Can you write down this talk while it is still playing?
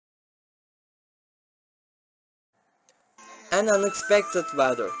An Unexpected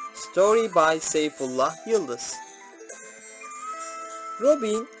Weather. Story by Seyfullah Yıldız.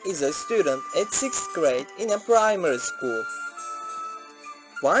 Robin is a student at 6th grade in a primary school.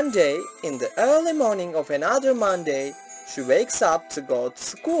 One day, in the early morning of another Monday, she wakes up to go to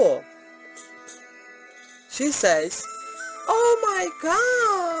school. She says, "Oh my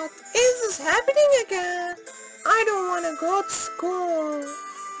God! Is this happening again? I don't want to go to school."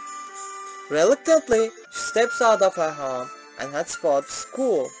 Reluctantly, she steps out of her home and heads for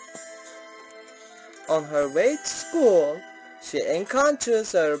school. On her way to school, she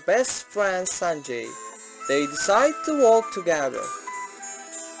encounters her best friend Sanjay. They decide to walk together.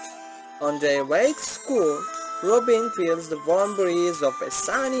 On their way to school, Robin feels the warm breeze of a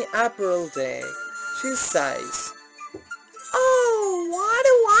sunny April day. She says, "Oh, what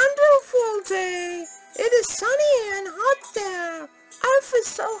a wonderful day! It is sunny and hot there. I feel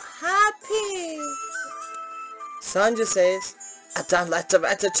so happy." Sanjay says, "Don't let the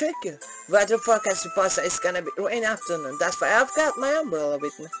weather trick you. Weather forecast report says it's gonna be rain afternoon. That's why I've got my umbrella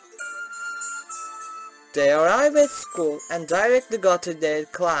with me." They arrive at school and directly go to their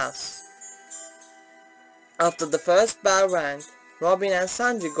class. After the first bell rang, Robin and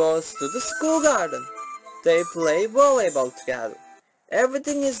Sanjay goes to the school garden. They play volleyball together.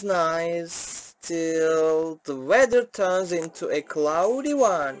 Everything is nice till the weather turns into a cloudy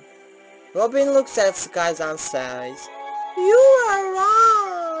one. Robin looks at skies and says, "You are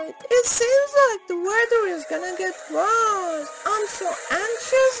right. It seems like the weather is gonna get worse. I'm so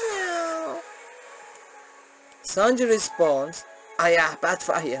anxious now." Sanjay responds, "Ah yeah, bad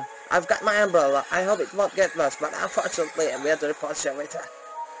for you. I've got my umbrella. I hope it won't get worse, but unfortunately weather reports show it."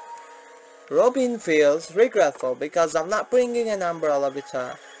 Robin feels regretful because of not bringing an umbrella with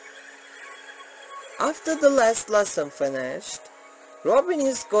her. After the last lesson finished, Robin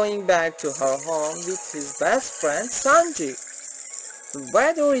is going back to her home with his best friend Sanjay. The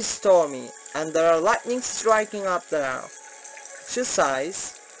weather is stormy and there are lightning striking up there. She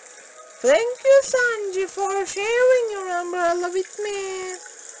sighs, "Thank you, Sanjay, for sharing your umbrella with me."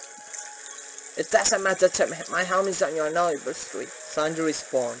 "It doesn't matter to me. My home is on your neighbor's street," Sanjay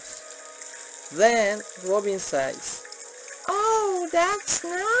responds. Then Robin says, "Oh, that's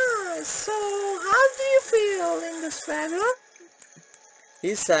nice. So, how do you feel in this weather?"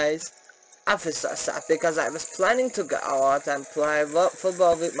 He says, "I feel so sad because I was planning to go out and play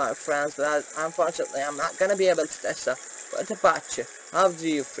football with my friends, but unfortunately I'm not gonna be able to do so. What about you? How do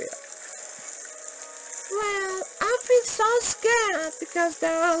you feel?" "Well, I feel so scared because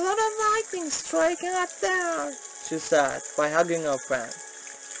there are a lot of lightning striking up there," she said by hugging her friend.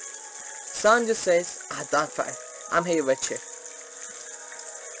 Sanjay says, "Don't worry, I'm here with you."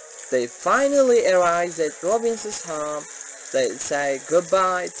 They finally arrive at Robin's home. They say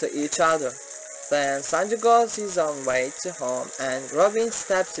goodbye to each other. Then Sanjay goes his own way to home and Robin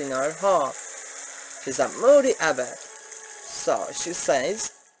steps in her home. She's a moody abbot. So she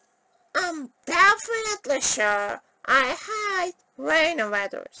says, "I'm definitely sure I hate rainy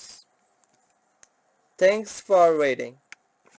weathers." Thanks for reading.